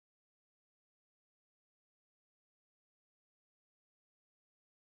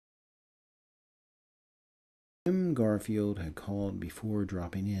Jim Garfield had called before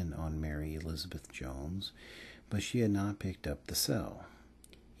dropping in on Mary Elizabeth Jones, but she had not picked up the cell.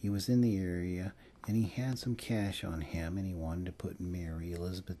 He was in the area, and he had some cash on him, and he wanted to put Mary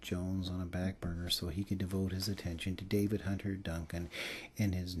Elizabeth Jones on a back burner so he could devote his attention to David Hunter Duncan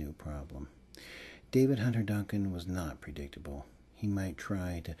and his new problem. David Hunter Duncan was not predictable. He might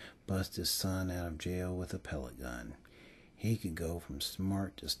try to bust his son out of jail with a pellet gun. He could go from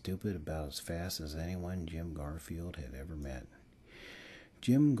smart to stupid about as fast as anyone Jim Garfield had ever met.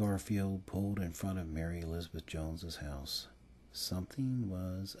 Jim Garfield pulled in front of Mary Elizabeth Jones's house. Something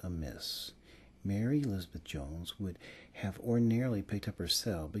was amiss. Mary Elizabeth Jones would have ordinarily picked up her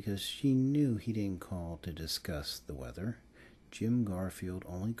cell because she knew he didn't call to discuss the weather. Jim Garfield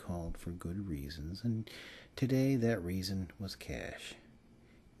only called for good reasons, and today that reason was cash.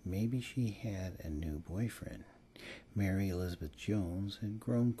 Maybe she had a new boyfriend. Mary Elizabeth Jones had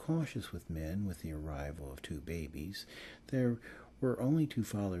grown cautious with men with the arrival of 2 babies. There were only 2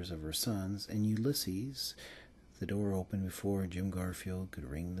 fathers of her sons, and Ulysses. The door opened before Jim Garfield could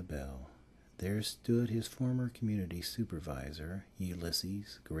ring the bell. There stood his former community supervisor,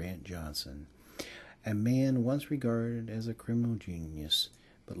 Ulysses Grant Johnson, a man once regarded as a criminal genius,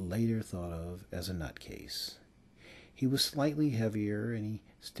 but later thought of as a nutcase. He was slightly heavier, and he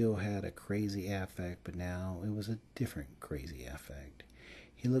still had a crazy affect, but now it was a different crazy affect.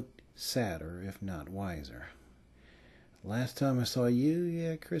 He looked sadder, if not wiser. "Last time I saw you, you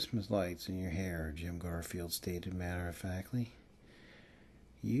had Christmas lights in your hair," Jim Garfield stated matter-of-factly.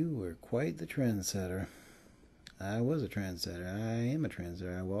 "You were quite the trendsetter." "I was a trendsetter. I am a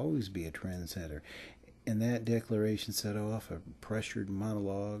trendsetter. I will always be a trendsetter." And that declaration set off a pressured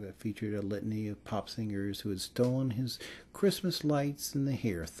monologue that featured a litany of pop singers who had stolen his Christmas lights and the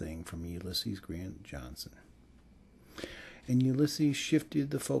hair thing from Ulysses Grant Johnson. And Ulysses shifted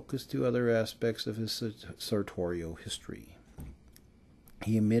the focus to other aspects of his sartorial history.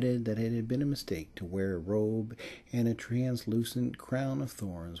 He admitted that it had been a mistake to wear a robe and a translucent crown of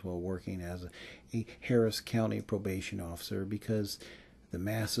thorns while working as a Harris County probation officer because the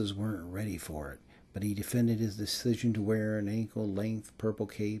masses weren't ready for it. But he defended his decision to wear an ankle-length purple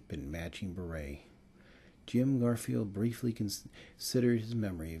cape and matching beret. Jim Garfield briefly considered his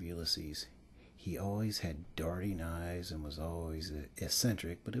memory of Ulysses. He always had darting eyes and was always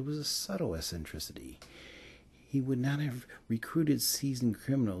eccentric, but it was a subtle eccentricity. He would not have recruited seasoned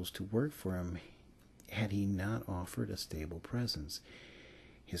criminals to work for him had he not offered a stable presence.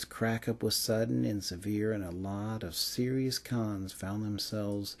 His crack-up was sudden and severe, and a lot of serious cons found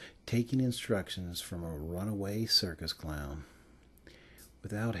themselves taking instructions from a runaway circus clown.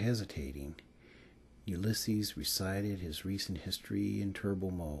 Without hesitating, Ulysses recited his recent history in turbo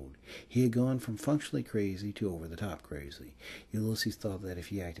mode. He had gone from functionally crazy to over-the-top crazy. Ulysses thought that if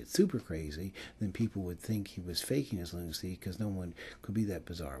he acted super crazy, then people would think he was faking his lunacy because no one could be that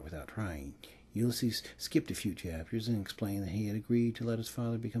bizarre without trying. Ulysses skipped a few chapters and explained that he had agreed to let his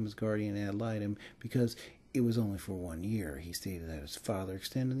father become his guardian ad litem because it was only for 1 year. He stated that his father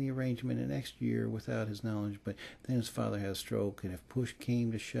extended the arrangement an next year without his knowledge, but then his father had a stroke, and if push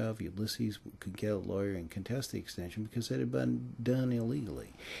came to shove, Ulysses could get a lawyer and contest the extension because it had been done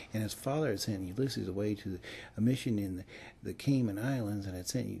illegally. And his father had sent Ulysses away to a mission in the Cayman Islands and had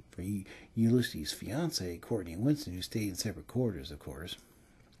sent for Ulysses' fiancée, Courtney Winston, who stayed in separate quarters, of course.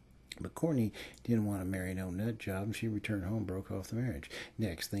 But Courtney didn't want to marry no nut job, and she returned home and broke off the marriage.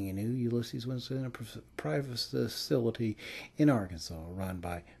 Next thing he knew, Ulysses was in a private facility in Arkansas run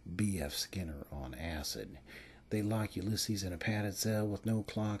by B.F. Skinner on acid. They locked Ulysses in a padded cell with no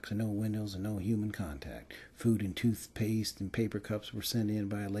clocks and no windows and no human contact. Food and toothpaste and paper cups were sent in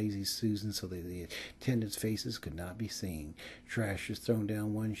by a lazy Susan so that the attendants' faces could not be seen. Trash was thrown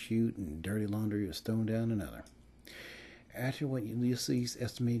down one chute and dirty laundry was thrown down another. After what Ulysses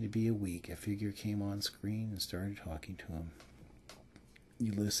estimated to be a week, a figure came on screen and started talking to him.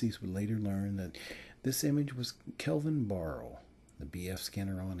 Ulysses would later learn that this image was Kelvin Barrow, the B.F.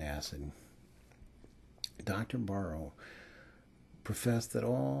 Skinner on acid. Dr. Barrow professed that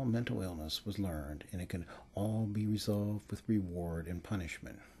all mental illness was learned and it could all be resolved with reward and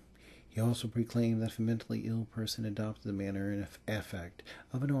punishment. He also proclaimed that if a mentally ill person adopted the manner and affect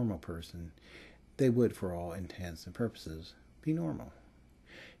of a normal person, they would, for all intents and purposes, be normal.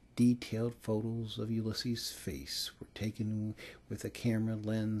 Detailed photos of Ulysses' face were taken with a camera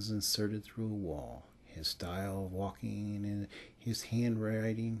lens inserted through a wall. His style of walking and his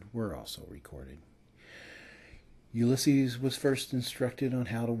handwriting were also recorded. Ulysses was first instructed on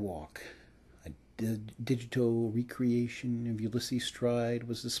how to walk. A digital recreation of Ulysses' stride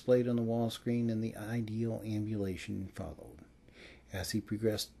was displayed on the wall screen, and the ideal ambulation followed. As he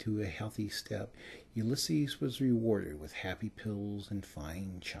progressed to a healthy step, Ulysses was rewarded with happy pills and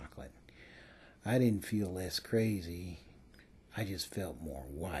fine chocolate. I didn't feel less crazy. I just felt more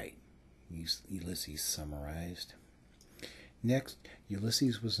white, Ulysses summarized. Next,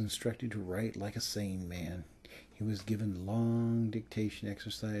 Ulysses was instructed to write like a sane man. He was given long dictation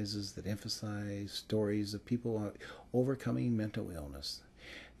exercises that emphasized stories of people overcoming mental illness.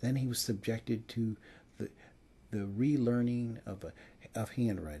 Then he was subjected to the relearning of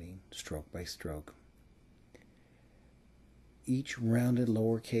handwriting, stroke by stroke. Each rounded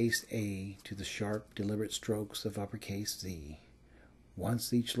lowercase a to the sharp, deliberate strokes of uppercase Z.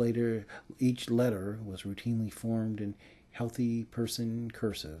 Once each letter was routinely formed in healthy person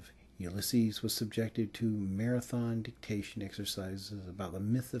cursive, Ulysses was subjected to marathon dictation exercises about the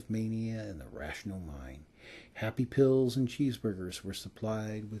myth of mania and the rational mind. Happy pills and cheeseburgers were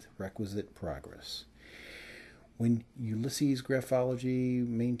supplied with requisite progress. When Ulysses' graphology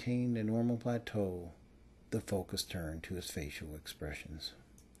maintained a normal plateau, the focus turned to his facial expressions.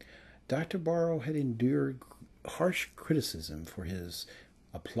 Dr. Barrow had endured harsh criticism for his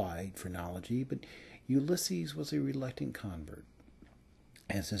applied phrenology, but Ulysses was a reluctant convert.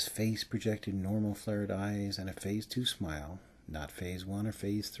 As his face projected normal flared eyes and a phase 2 smile, not phase 1 or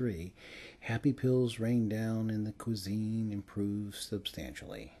phase 3, happy pills rained down and the cuisine improved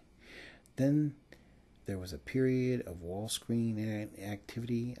substantially. Then there was a period of wall screen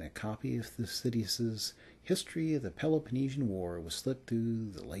activity, and a copy of Thucydides' History of the Peloponnesian War was slipped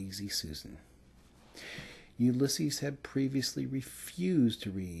through the lazy Susan. Ulysses had previously refused to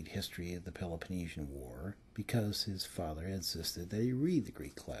read History of the Peloponnesian War because his father had insisted that he read the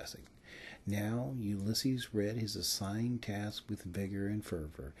Greek classic. Now Ulysses read his assigned task with vigor and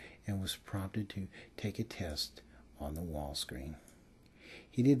fervor and was prompted to take a test on the wall screen.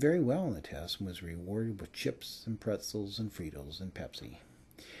 He did very well on the test and was rewarded with chips and pretzels and Fritos and Pepsi.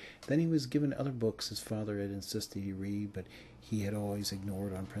 Then he was given other books his father had insisted he read, but he had always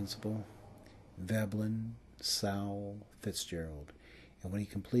ignored on principle. Veblen, Sowell, Fitzgerald. And when he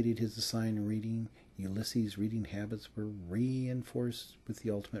completed his assigned reading, Ulysses' reading habits were reinforced with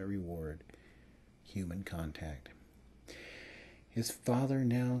the ultimate reward, human contact. His father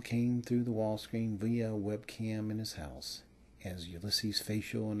now came through the wall screen via a webcam in his house. As Ulysses'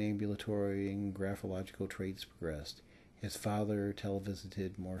 facial and ambulatory and graphological traits progressed, his father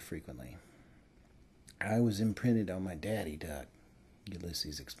televisited more frequently. I was imprinted on my daddy, Doc,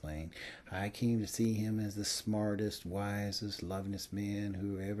 Ulysses explained. I came to see him as the smartest, wisest, lovingest man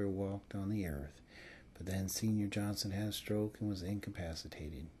who ever walked on the earth. But then Senior Johnson had a stroke and was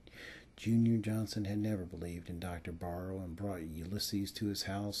incapacitated. Junior Johnson had never believed in Dr. Barrow and brought Ulysses to his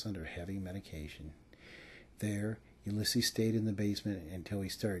house under heavy medication. There, Ulysses stayed in the basement until he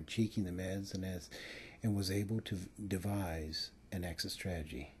started cheeking the meds and was able to devise an exit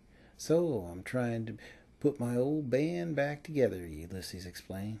strategy. So, I'm trying to put my old band back together, Ulysses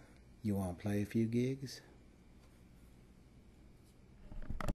explained. You want to play a few gigs?